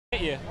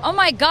Oh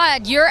my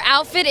God, your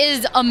outfit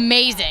is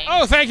amazing.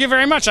 Oh, thank you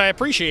very much. I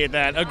appreciate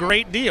that. A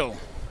great deal.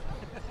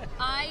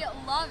 I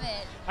love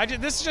it.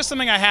 This is just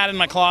something I had in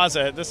my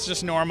closet. This is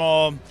just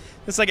normal.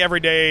 It's like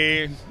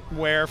everyday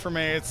wear for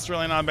me. It's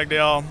really not a big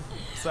deal.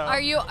 So.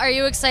 Are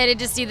you excited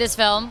to see this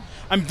film?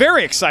 I'm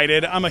very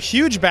excited. I'm a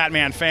huge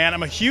Batman fan.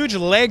 I'm a huge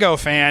Lego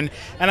fan,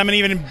 and I'm an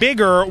even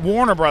bigger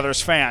Warner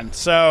Brothers fan.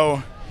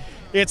 So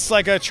it's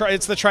like it's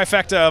the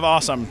trifecta of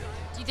awesome.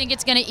 Do you think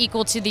it's going to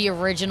equal to the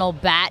original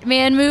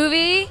Batman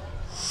movie?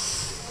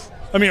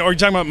 I mean, are you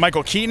talking about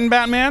Michael Keaton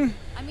Batman?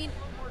 I mean,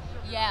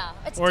 yeah.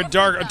 It's or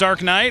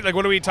Dark Knight? Like,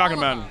 what are we talking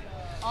about?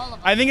 All of them.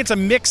 I think it's a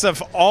mix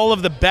of all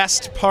of the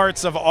best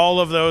parts of all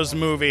of those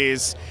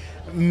movies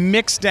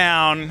mixed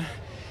down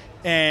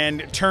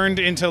and turned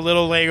into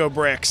little Lego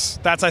bricks.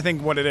 That's, I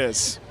think, what it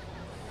is.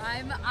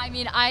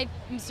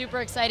 I'm super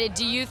excited.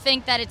 Do you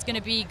think that it's going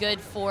to be good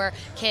for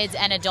kids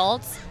and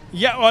adults?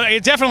 Yeah, well,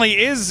 it definitely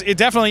is. It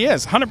definitely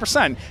is,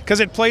 100%,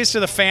 because it plays to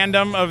the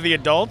fandom of the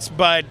adults.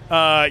 But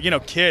you know,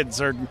 kids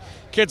are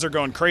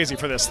going crazy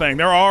for this thing.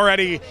 They're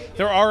already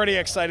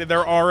excited.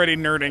 They're already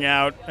nerding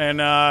out, and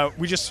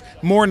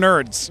more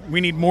nerds. We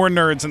need more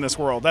nerds in this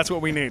world. That's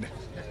what we need.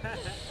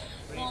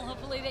 Well,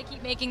 hopefully they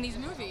keep making these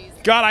movies.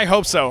 God, I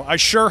hope so. I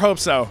sure hope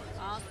so.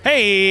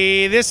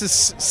 Hey, this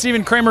is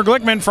Stephen Kramer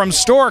Glickman from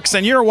Storks,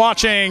 and you're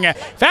watching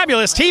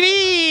Fabulous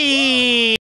TV.